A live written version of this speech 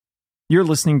You're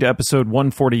listening to episode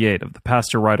 148 of the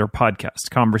Pastor Writer Podcast,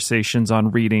 conversations on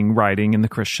reading, writing, and the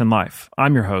Christian life.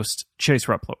 I'm your host, Chase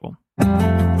Replogle.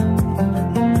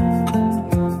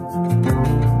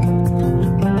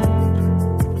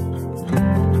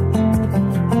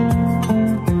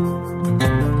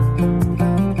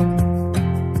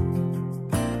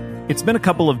 It's been a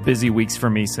couple of busy weeks for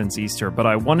me since Easter, but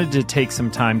I wanted to take some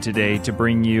time today to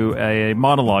bring you a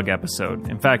monologue episode.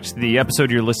 In fact, the episode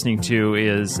you're listening to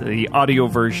is the audio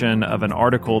version of an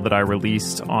article that I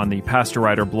released on the Pastor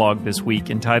Writer blog this week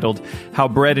entitled, How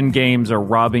Bread and Games Are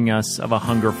Robbing Us of a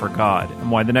Hunger for God, and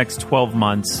Why the Next 12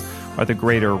 Months Are the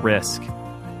Greater Risk.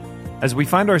 As we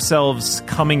find ourselves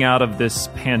coming out of this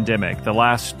pandemic, the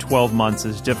last 12 months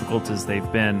as difficult as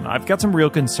they've been, I've got some real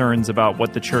concerns about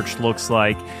what the church looks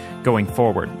like going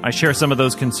forward. I share some of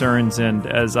those concerns, and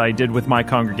as I did with my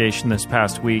congregation this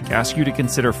past week, ask you to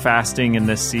consider fasting in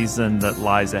this season that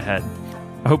lies ahead.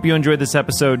 I hope you enjoyed this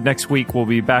episode. Next week, we'll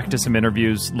be back to some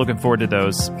interviews. Looking forward to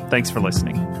those. Thanks for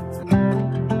listening.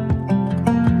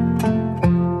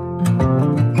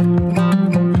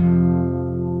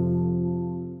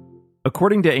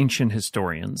 According to ancient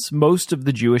historians, most of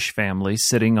the Jewish families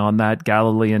sitting on that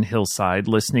Galilean hillside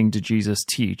listening to Jesus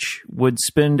teach would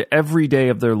spend every day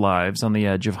of their lives on the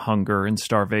edge of hunger and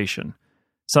starvation.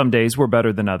 Some days were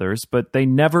better than others, but they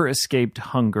never escaped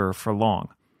hunger for long.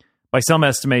 By some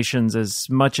estimations, as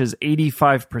much as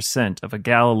 85% of a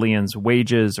Galilean's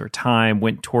wages or time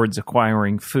went towards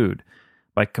acquiring food.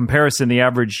 By comparison, the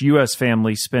average U.S.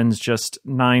 family spends just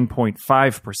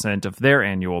 9.5% of their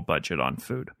annual budget on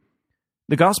food.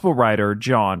 The gospel writer,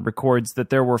 John, records that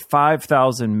there were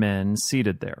 5,000 men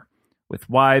seated there. With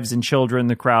wives and children,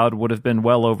 the crowd would have been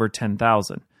well over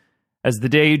 10,000. As the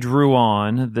day drew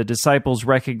on, the disciples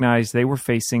recognized they were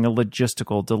facing a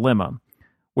logistical dilemma.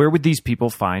 Where would these people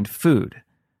find food?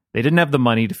 They didn't have the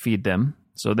money to feed them,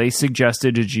 so they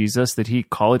suggested to Jesus that he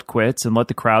call it quits and let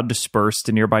the crowd disperse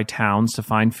to nearby towns to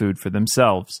find food for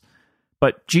themselves.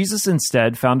 But Jesus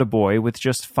instead found a boy with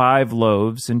just 5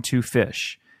 loaves and 2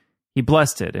 fish. He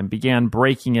blessed it and began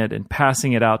breaking it and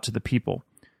passing it out to the people.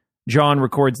 John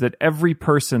records that every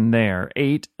person there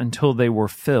ate until they were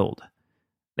filled.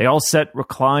 They all sat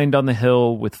reclined on the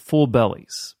hill with full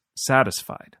bellies,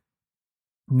 satisfied.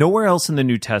 Nowhere else in the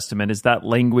New Testament is that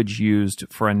language used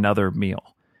for another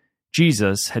meal.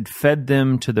 Jesus had fed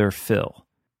them to their fill.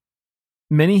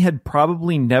 Many had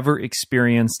probably never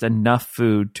experienced enough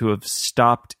food to have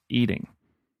stopped eating.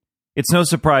 It's no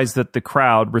surprise that the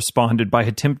crowd responded by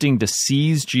attempting to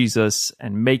seize Jesus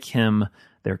and make him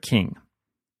their king.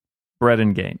 Bread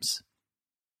and games.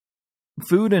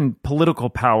 Food and political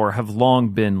power have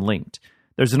long been linked.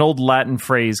 There's an old Latin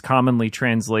phrase commonly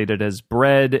translated as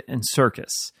bread and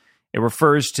circus. It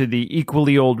refers to the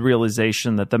equally old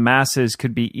realization that the masses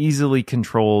could be easily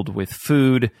controlled with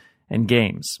food and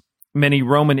games. Many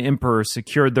Roman emperors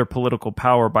secured their political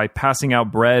power by passing out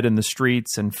bread in the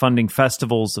streets and funding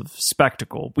festivals of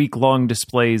spectacle, week-long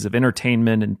displays of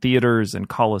entertainment in theaters and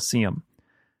Colosseum.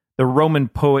 The Roman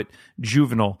poet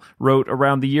Juvenal wrote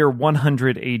around the year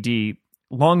 100 AD,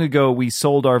 "Long ago we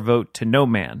sold our vote to no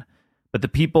man, but the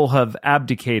people have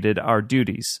abdicated our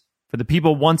duties. For the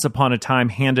people once upon a time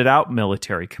handed out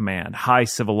military command, high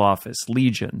civil office,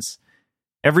 legions.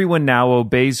 Everyone now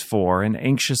obeys for and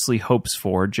anxiously hopes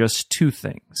for just 2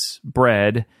 things,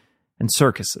 bread and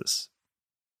circuses."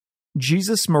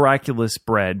 Jesus' miraculous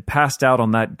bread passed out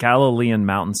on that Galilean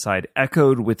mountainside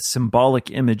echoed with symbolic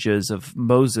images of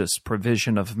Moses'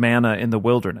 provision of manna in the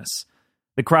wilderness.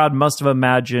 The crowd must have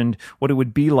imagined what it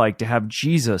would be like to have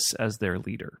Jesus as their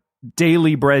leader.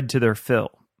 Daily bread to their fill.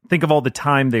 Think of all the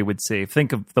time they would save.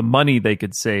 Think of the money they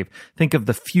could save. Think of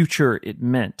the future it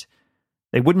meant.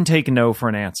 They wouldn't take no for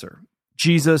an answer.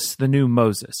 Jesus, the new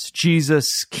Moses.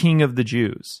 Jesus, King of the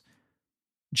Jews.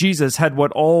 Jesus had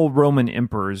what all Roman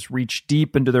emperors reached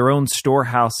deep into their own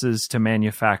storehouses to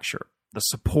manufacture, the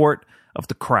support of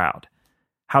the crowd.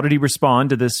 How did he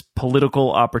respond to this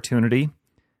political opportunity?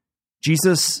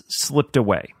 Jesus slipped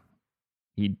away.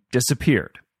 He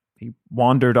disappeared. He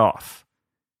wandered off.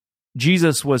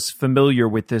 Jesus was familiar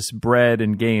with this bread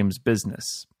and games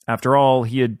business. After all,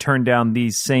 he had turned down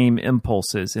these same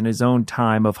impulses in his own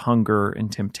time of hunger and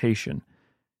temptation.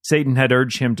 Satan had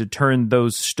urged him to turn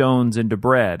those stones into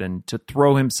bread and to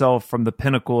throw himself from the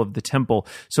pinnacle of the temple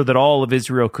so that all of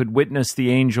Israel could witness the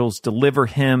angels deliver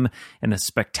him in a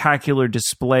spectacular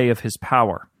display of his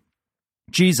power.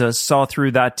 Jesus saw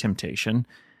through that temptation,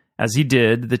 as he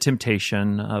did the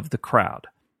temptation of the crowd.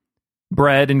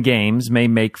 Bread and games may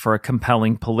make for a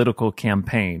compelling political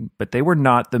campaign, but they were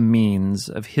not the means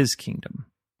of his kingdom.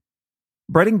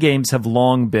 Bread and games have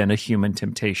long been a human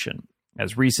temptation.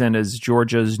 as recent as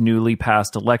Georgia's newly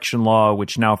passed election law,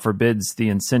 which now forbids the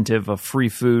incentive of free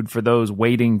food for those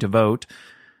waiting to vote,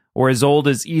 or as old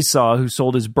as Esau, who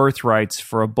sold his birthrights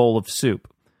for a bowl of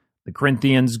soup. The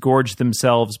Corinthians gorged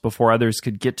themselves before others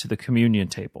could get to the communion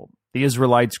table. The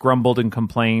Israelites grumbled and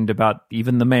complained about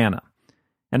even the manna.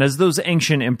 And as those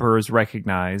ancient emperors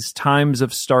recognized, times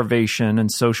of starvation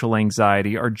and social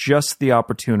anxiety are just the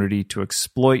opportunity to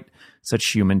exploit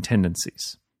such human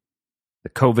tendencies. The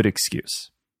COVID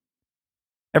excuse.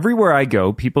 Everywhere I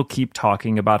go, people keep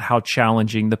talking about how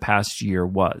challenging the past year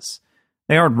was.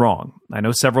 They aren't wrong. I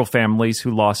know several families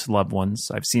who lost loved ones.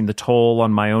 I've seen the toll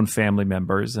on my own family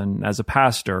members, and as a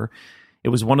pastor, it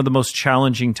was one of the most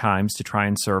challenging times to try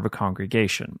and serve a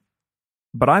congregation.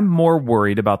 But I'm more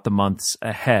worried about the months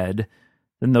ahead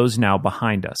than those now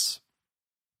behind us.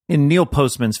 In Neil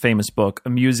Postman's famous book,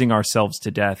 Amusing Ourselves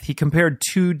to Death, he compared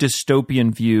two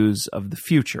dystopian views of the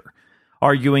future,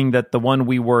 arguing that the one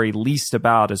we worry least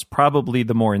about is probably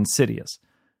the more insidious.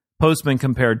 Postman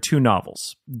compared two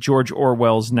novels, George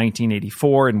Orwell's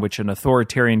 1984, in which an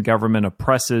authoritarian government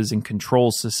oppresses and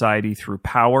controls society through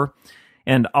power,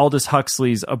 and Aldous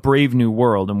Huxley's A Brave New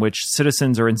World, in which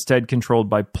citizens are instead controlled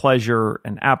by pleasure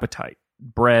and appetite,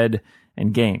 bread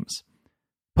and games.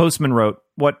 Postman wrote,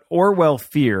 "What Orwell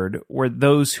feared were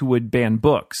those who would ban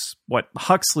books. What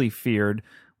Huxley feared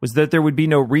was that there would be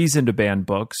no reason to ban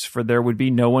books, for there would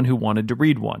be no one who wanted to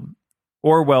read one.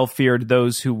 Orwell feared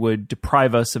those who would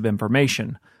deprive us of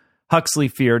information. Huxley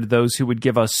feared those who would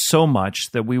give us so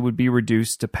much that we would be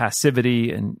reduced to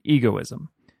passivity and egoism.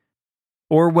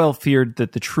 Orwell feared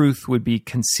that the truth would be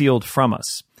concealed from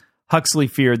us. Huxley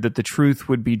feared that the truth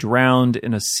would be drowned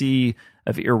in a sea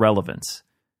of irrelevance.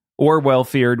 Orwell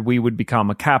feared we would become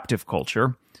a captive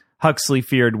culture. Huxley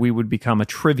feared we would become a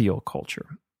trivial culture.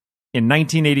 In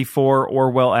 1984,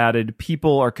 Orwell added,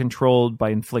 people are controlled by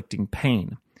inflicting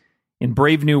pain. In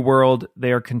Brave New World,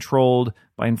 they are controlled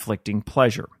by inflicting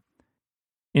pleasure.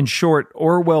 In short,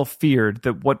 Orwell feared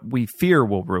that what we fear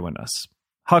will ruin us.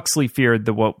 Huxley feared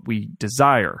that what we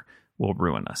desire will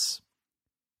ruin us.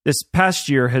 This past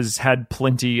year has had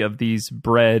plenty of these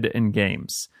bread and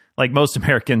games. Like most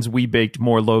Americans, we baked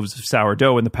more loaves of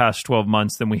sourdough in the past 12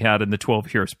 months than we had in the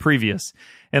 12 years previous.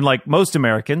 And like most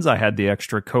Americans, I had the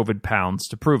extra COVID pounds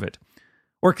to prove it.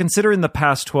 Or consider in the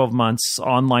past 12 months,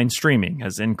 online streaming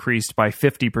has increased by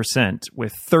 50%,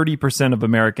 with 30% of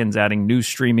Americans adding new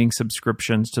streaming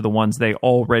subscriptions to the ones they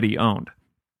already owned.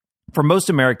 For most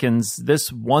Americans,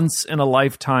 this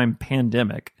once-in-a-lifetime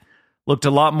pandemic looked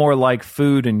a lot more like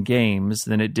food and games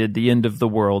than it did the end of the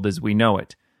world as we know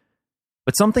it.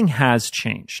 But something has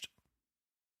changed.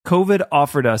 COVID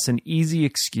offered us an easy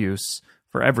excuse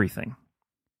for everything.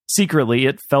 Secretly,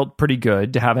 it felt pretty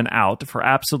good to have an out for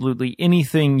absolutely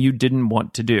anything you didn't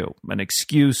want to do, an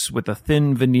excuse with a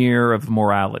thin veneer of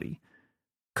morality.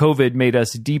 COVID made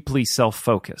us deeply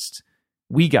self-focused.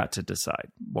 We got to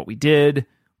decide what we did,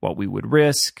 what we would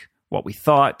risk, what we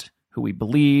thought, who we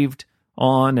believed,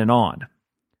 on and on.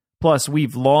 Plus,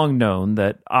 we've long known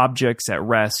that objects at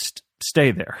rest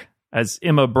stay there. As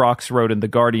Emma Brox wrote in The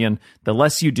Guardian, the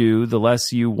less you do, the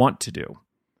less you want to do.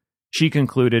 She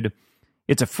concluded,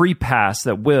 it's a free pass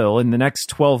that will, in the next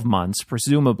 12 months,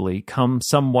 presumably, come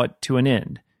somewhat to an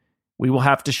end. We will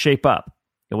have to shape up.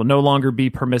 It will no longer be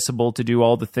permissible to do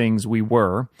all the things we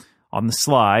were, on the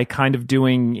sly, kind of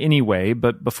doing anyway,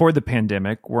 but before the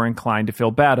pandemic, were inclined to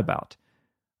feel bad about.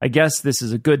 I guess this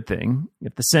is a good thing.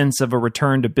 If the sense of a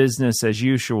return to business as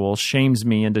usual shames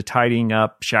me into tidying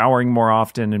up, showering more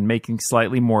often, and making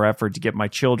slightly more effort to get my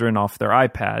children off their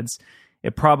iPads,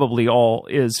 it probably all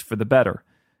is for the better.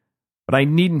 But I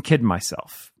needn't kid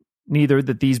myself. Neither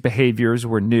that these behaviors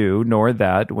were new, nor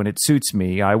that, when it suits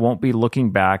me, I won't be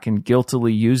looking back and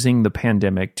guiltily using the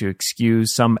pandemic to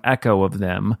excuse some echo of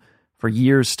them for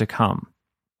years to come.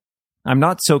 I'm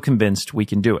not so convinced we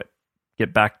can do it.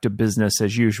 Get back to business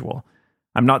as usual.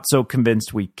 I'm not so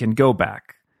convinced we can go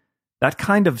back. That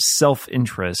kind of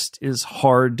self-interest is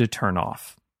hard to turn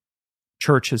off.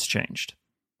 Church has changed.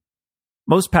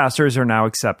 Most pastors are now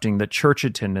accepting that church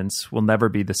attendance will never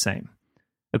be the same.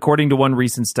 According to one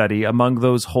recent study, among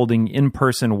those holding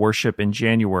in-person worship in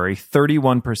January,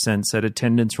 31% said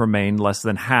attendance remained less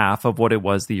than half of what it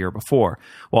was the year before,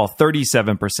 while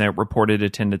 37% reported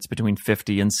attendance between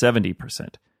 50 and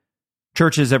 70%.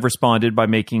 Churches have responded by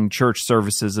making church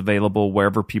services available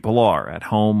wherever people are, at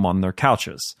home, on their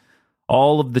couches.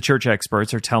 All of the church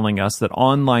experts are telling us that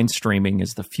online streaming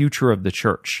is the future of the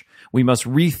church. We must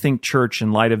rethink church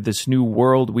in light of this new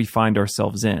world we find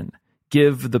ourselves in.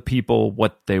 Give the people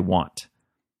what they want.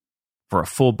 For a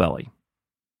full belly.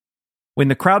 When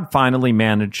the crowd finally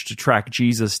managed to track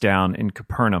Jesus down in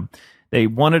Capernaum, they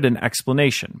wanted an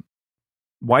explanation.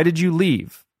 Why did you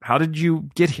leave? How did you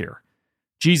get here?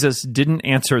 Jesus didn't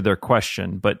answer their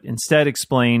question, but instead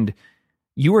explained,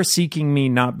 "You are seeking me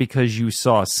not because you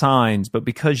saw signs, but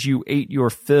because you ate your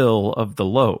fill of the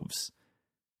loaves."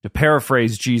 To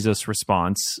paraphrase Jesus'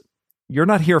 response, "You're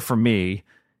not here for me.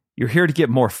 You're here to get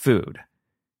more food.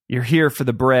 You're here for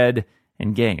the bread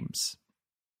and games."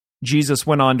 Jesus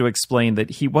went on to explain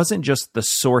that he wasn't just the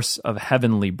source of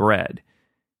heavenly bread.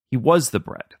 He was the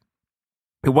bread.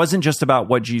 It wasn't just about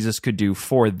what Jesus could do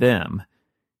for them.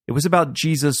 It was about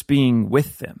Jesus being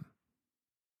with them.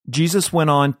 Jesus went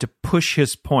on to push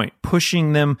his point,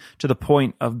 pushing them to the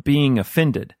point of being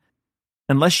offended.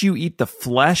 Unless you eat the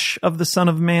flesh of the Son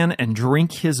of Man and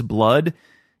drink his blood,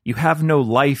 you have no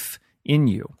life in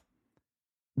you.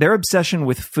 Their obsession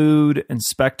with food and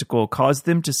spectacle caused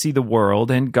them to see the world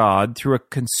and God through a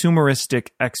consumeristic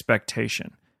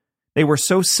expectation. They were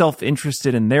so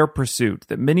self-interested in their pursuit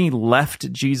that many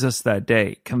left Jesus that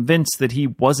day, convinced that he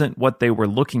wasn't what they were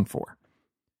looking for.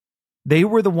 They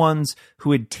were the ones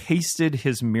who had tasted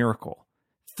his miracle,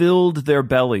 filled their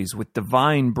bellies with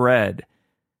divine bread,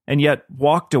 and yet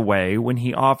walked away when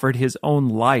he offered his own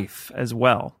life as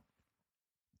well.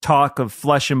 Talk of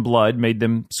flesh and blood made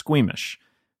them squeamish,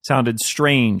 sounded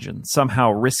strange and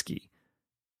somehow risky.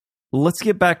 Let's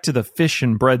get back to the fish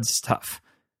and bread stuff.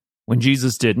 When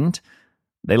Jesus didn't,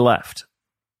 they left.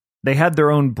 They had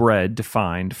their own bread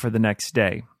defined for the next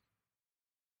day.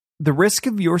 The risk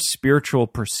of your spiritual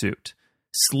pursuit,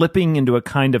 slipping into a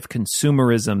kind of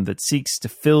consumerism that seeks to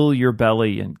fill your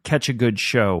belly and catch a good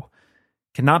show,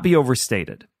 cannot be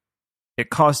overstated. It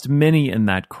cost many in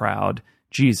that crowd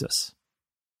Jesus.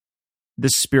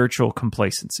 This spiritual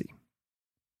complacency.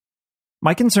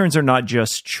 My concerns are not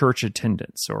just church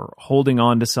attendance or holding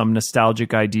on to some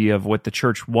nostalgic idea of what the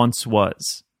church once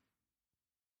was.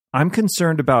 I'm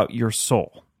concerned about your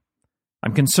soul.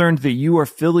 I'm concerned that you are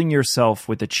filling yourself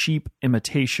with a cheap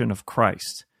imitation of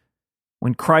Christ.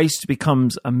 When Christ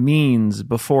becomes a means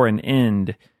before an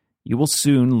end, you will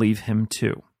soon leave him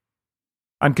too.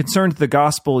 I'm concerned the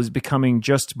gospel is becoming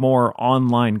just more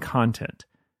online content,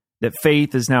 that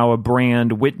faith is now a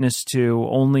brand witnessed to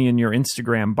only in your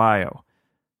Instagram bio.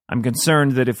 I'm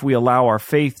concerned that if we allow our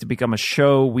faith to become a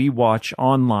show we watch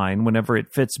online whenever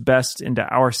it fits best into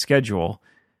our schedule,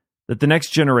 that the next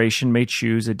generation may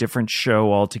choose a different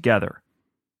show altogether.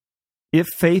 If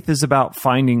faith is about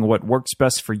finding what works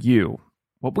best for you,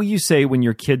 what will you say when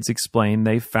your kids explain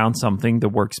they've found something that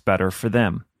works better for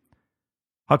them?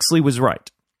 Huxley was right.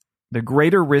 The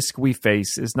greater risk we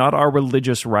face is not our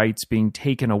religious rights being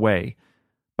taken away,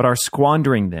 but our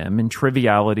squandering them in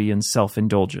triviality and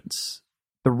self-indulgence.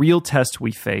 The real test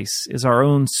we face is our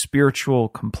own spiritual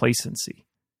complacency.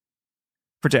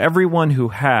 For to everyone who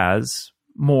has,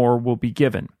 more will be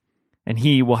given, and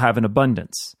he will have an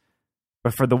abundance.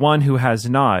 But for the one who has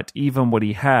not, even what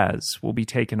he has will be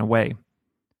taken away.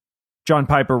 John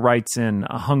Piper writes in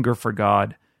A Hunger for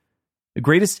God, "The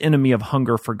greatest enemy of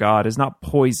hunger for God is not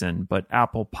poison, but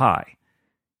apple pie.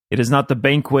 It is not the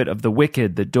banquet of the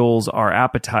wicked that dulls our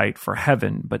appetite for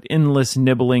heaven, but endless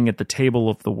nibbling at the table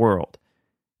of the world.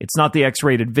 It's not the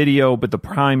X-rated video, but the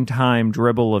prime-time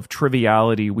dribble of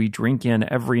triviality we drink in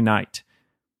every night.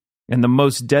 And the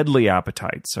most deadly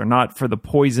appetites are not for the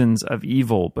poisons of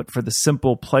evil, but for the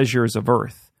simple pleasures of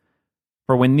earth.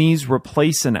 For when these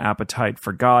replace an appetite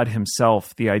for God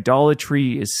himself, the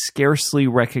idolatry is scarcely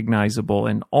recognizable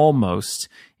and almost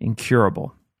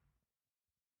incurable."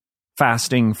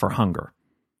 Fasting for hunger.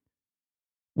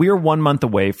 We are 1 month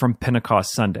away from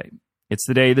Pentecost Sunday. It's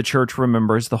the day the church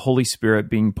remembers the Holy Spirit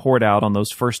being poured out on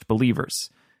those first believers.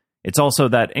 It's also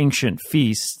that ancient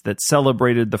feast that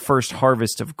celebrated the first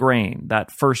harvest of grain,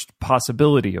 that first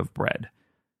possibility of bread.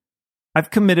 I've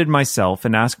committed myself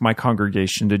and asked my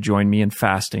congregation to join me in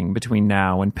fasting between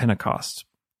now and Pentecost.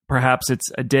 Perhaps it's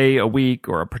a day a week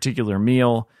or a particular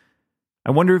meal.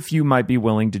 I wonder if you might be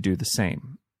willing to do the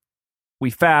same. We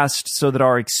fast so that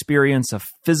our experience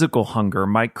of physical hunger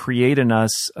might create in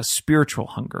us a spiritual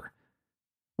hunger.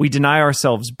 We deny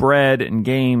ourselves bread and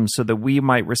games so that we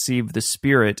might receive the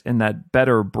Spirit and that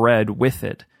better bread with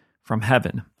it from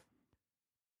heaven.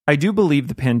 I do believe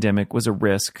the pandemic was a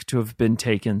risk to have been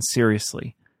taken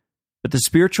seriously, but the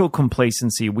spiritual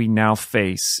complacency we now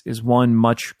face is one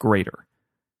much greater.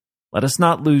 Let us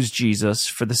not lose Jesus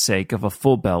for the sake of a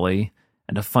full belly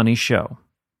and a funny show.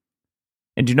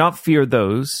 And do not fear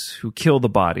those who kill the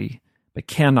body, but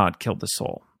cannot kill the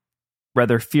soul.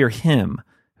 Rather, fear him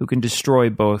who can destroy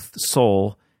both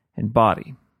soul and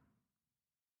body.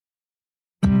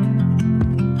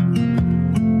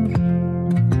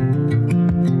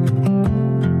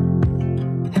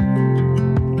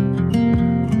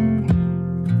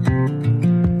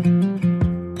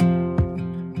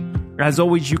 As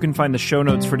always, you can find the show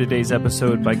notes for today's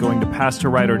episode by going to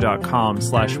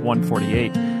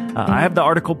pastorwriter.com/148. I have the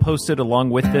article posted along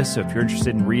with this, so if you're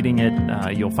interested in reading it,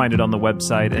 you'll find it on the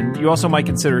website. And you also might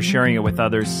consider sharing it with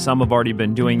others. Some have already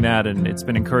been doing that, and it's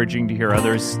been encouraging to hear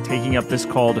others taking up this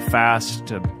call to fast,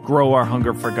 to grow our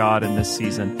hunger for God in this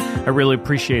season. I really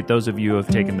appreciate those of you who have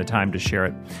taken the time to share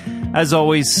it. As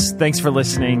always, thanks for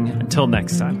listening. Until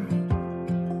next time.